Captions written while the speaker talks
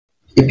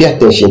You pay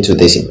attention to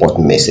this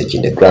important message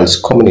in the grants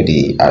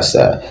community as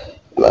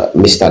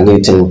Mr.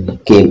 Newton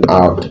came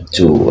out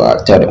to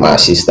tell the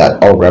masses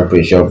that all grant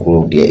pressure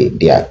group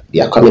they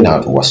are coming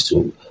out was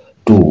to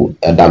do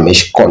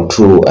damage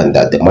control, and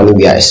that the money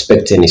we are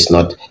expecting is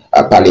not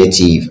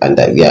palliative, and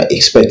that we are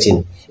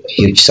expecting a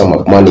huge sum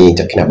of money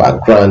talking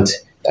about grant,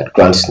 that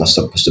grant is not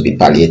supposed to be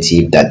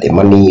palliative, that the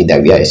money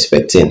that we are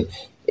expecting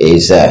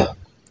is the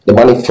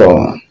money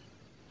from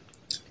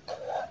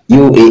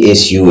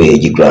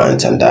UAAG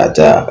grant, and that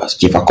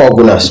Chief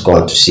Akogun has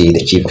gone to see the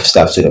Chief of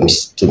Staff to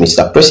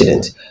Mr.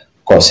 President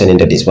concerning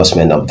the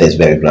disbursement of this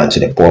very grant to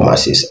the poor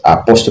masses.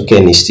 Apostle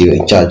Ken is still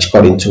in charge,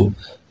 according to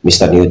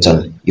Mr.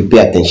 Newton. You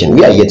pay attention.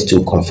 We are yet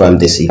to confirm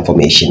this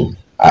information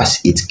as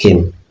it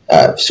came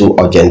so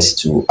urgent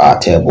to our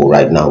table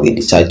right now. We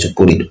decided to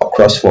put it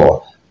across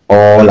for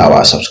all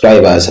our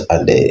subscribers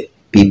and the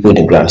people in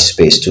the grant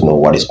space to know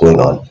what is going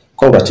on.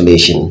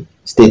 Congratulations.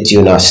 Stay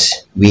tuned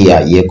as we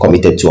are here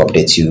committed to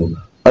update you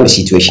on the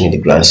situation in the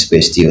grant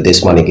space till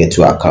this money get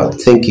to our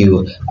account. Thank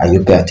you, and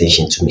you pay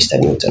attention to Mr.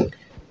 Newton.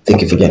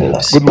 Thank you for joining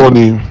us. Good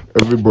morning,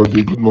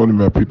 everybody. Good morning,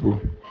 my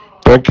people.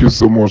 Thank you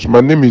so much.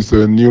 My name is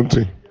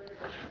Newton.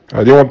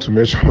 I didn't want to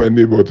mention my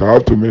name, but I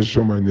have to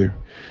mention my name.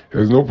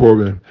 There's no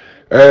problem.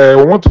 I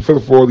want to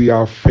first of all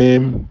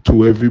affirm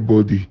to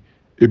everybody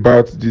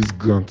about this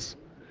grant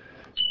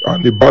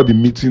and about the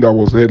meeting that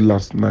was held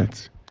last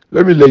night.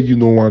 Let me let you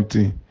know one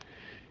thing.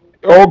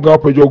 All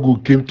grant pressure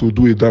group came to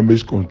do a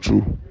damage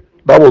control.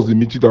 That was the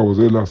meeting that was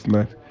held last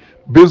night.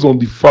 Based on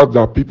the fact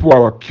that people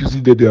are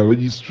accusing that they are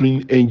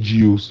registering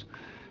NGOs,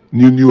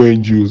 new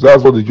NGOs.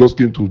 That's what they just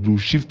came to do,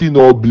 shifting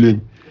all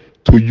blame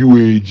to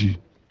UAAG.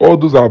 All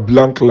those are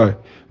blank lie.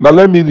 Now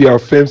let me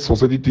reaffirm some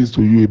certain things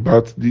to you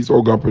about this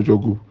organ pressure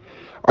group.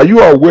 Are you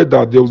aware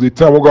that there was a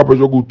time organ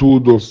pressure group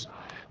told us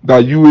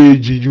that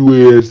UAAG,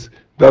 UAS,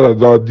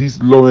 that this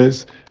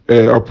Lawrence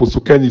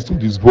Apostle Ken is to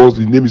disburse,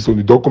 the name is on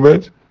the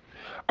document?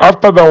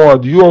 After that one,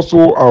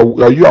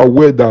 are you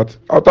aware that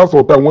after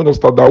some time when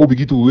Ostadawu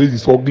begin to raise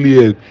his ugly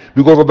head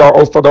because of that,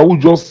 Ostadawu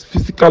just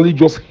physically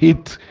just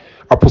hate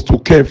Apostle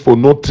Ken for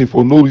nothing,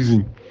 for no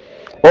reason.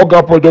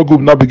 Organ Project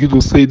Group now begin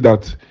to say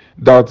that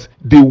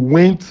they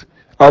went,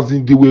 as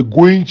in they were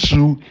going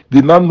through,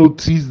 they now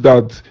noticed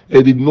that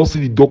they did not see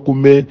the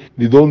document,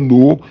 they don't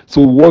know.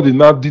 So what they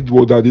now did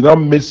was that they now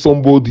met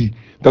somebody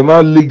that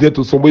now linked them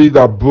to somebody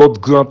that brought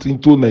grant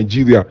into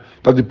Nigeria,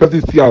 that the person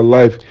is still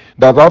alive.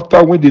 That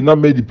after when they now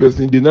met the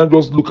person, they now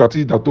just look at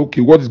it that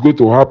okay, what is going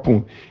to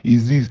happen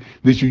is this.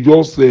 They should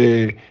just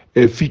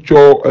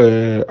feature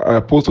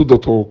Apostle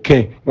Dr.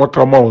 Ken, one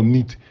come out on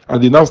it,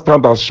 and they now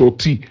stand as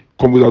shorty.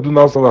 I do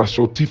now stand as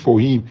shorty for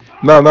him.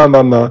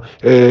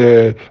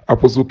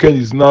 Apostle Ken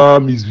is now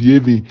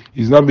misbehaving.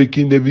 He's now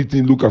making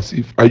everything look as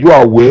if. Are you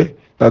aware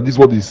that this is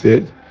what they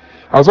said?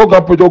 As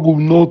Organ Project Group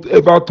not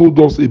ever told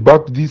us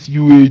about this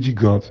UAAG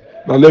grant.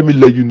 Now let me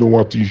let you know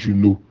what you should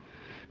know.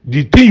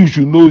 The thing you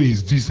should know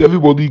is this.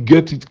 Everybody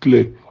get it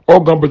clear.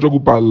 Organ Project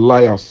Group are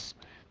liars.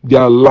 They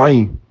are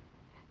lying.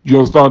 You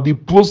understand? The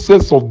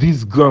process of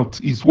this grant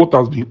is what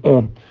has been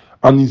on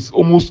and is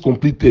almost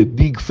completed.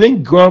 The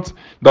same grant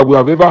that we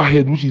have ever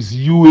had, which is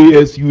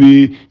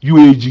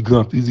UAAG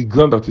grant, is the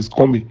grant that is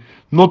coming.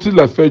 Nothing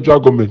like federal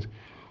government.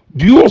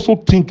 Do you also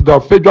think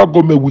that federal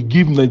government will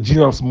give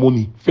Nigerians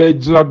money?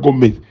 Federal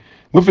government,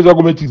 when federal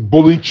government is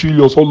borrowing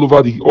trillions all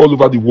over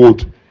the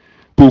world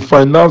to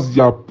finance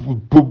their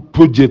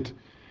project,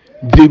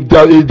 they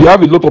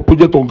have a lot of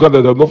projects on ground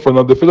that are not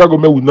financed. The federal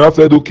government will now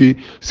say, okay,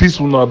 since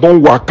we now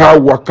don't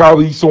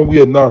waka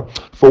somewhere now,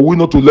 for we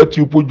not to let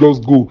you people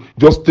just go,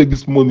 just take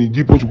this money,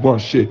 people should go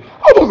and share.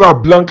 All those are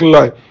blank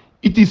lie.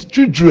 It is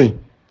children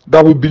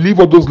that will believe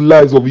all those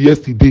lies of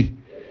yesterday.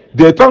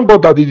 They thank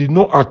God that they did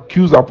not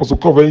accuse Apostle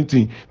of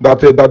anything,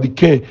 that they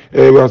can,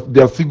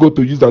 they are still going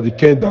to use that they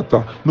can, that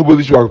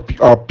nobody should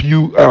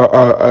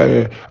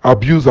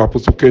abuse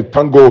Apostle Ken.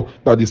 Thank God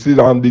that they say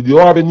that, and they don't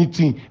have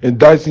anything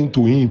enticing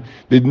to him.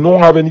 They don't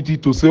have anything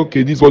to say,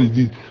 okay, this is what it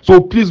is. So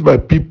please, my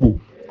people,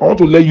 I want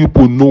to let you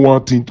people know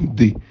one thing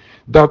today,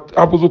 that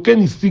Apostle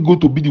Ken is still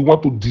going to be the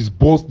one to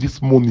disburse this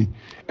money.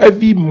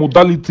 Every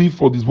modality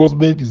for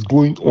disbursement is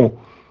going on.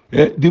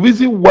 The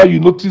reason why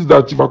you notice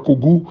that Chief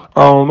Akogu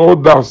and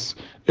others,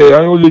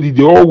 lady,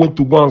 they all went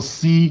to go and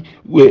see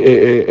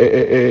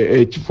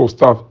Chief of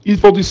Staff is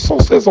for the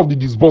success of the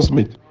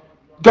disbursement.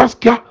 That's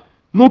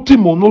nothing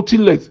more,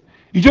 nothing less.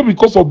 It's just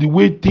because of the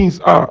way things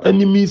are,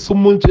 enemies, so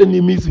much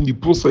enemies in the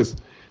process.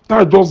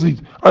 That does it.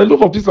 And a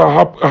lot of things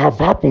have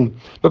happened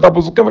that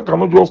Apostle Ken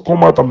cannot just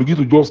come out and begin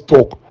to just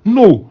talk.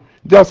 No,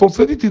 there are some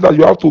certain things that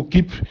you have to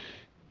keep.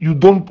 You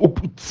don't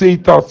say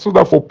it out so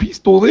that for peace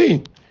to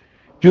reign.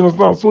 You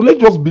understand? So let's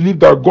just believe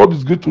that God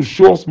is going to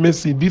show us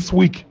mercy this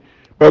week.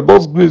 By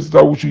God's grace,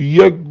 that we should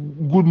hear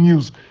good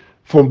news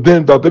from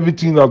them, that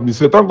everything has been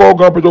said. Thank God,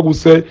 God will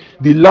say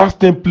the last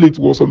template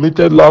was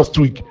submitted last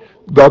week,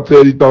 that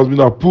it has been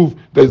approved,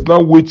 that is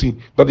now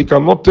waiting, that they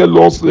cannot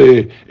tell us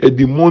the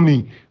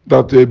money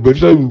that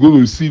beneficiary will go to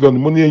receive and the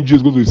money NGO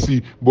is going to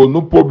receive, but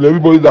no problem.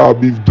 Everybody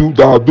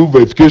that do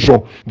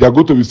verification, they are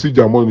going to receive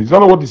their money. Is that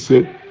not what he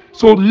said?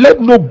 So let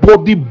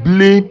nobody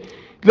blame.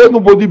 Let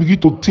nobody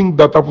begin to think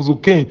that Apostle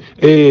Ken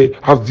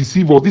has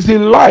deceived us. It's a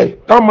lie.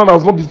 That man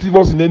has not deceived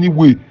us in any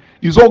way.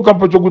 It's all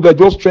Gampechogu that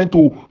are just trying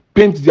to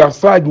paint their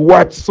side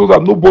white so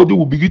that nobody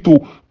will begin to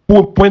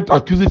point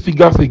accusing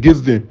fingers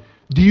against them.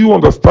 Do you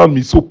understand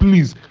me? So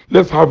please,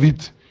 let's have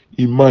it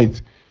in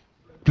mind.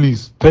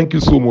 Please, thank you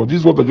so much. This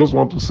is what I just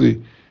want to say.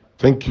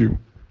 Thank you.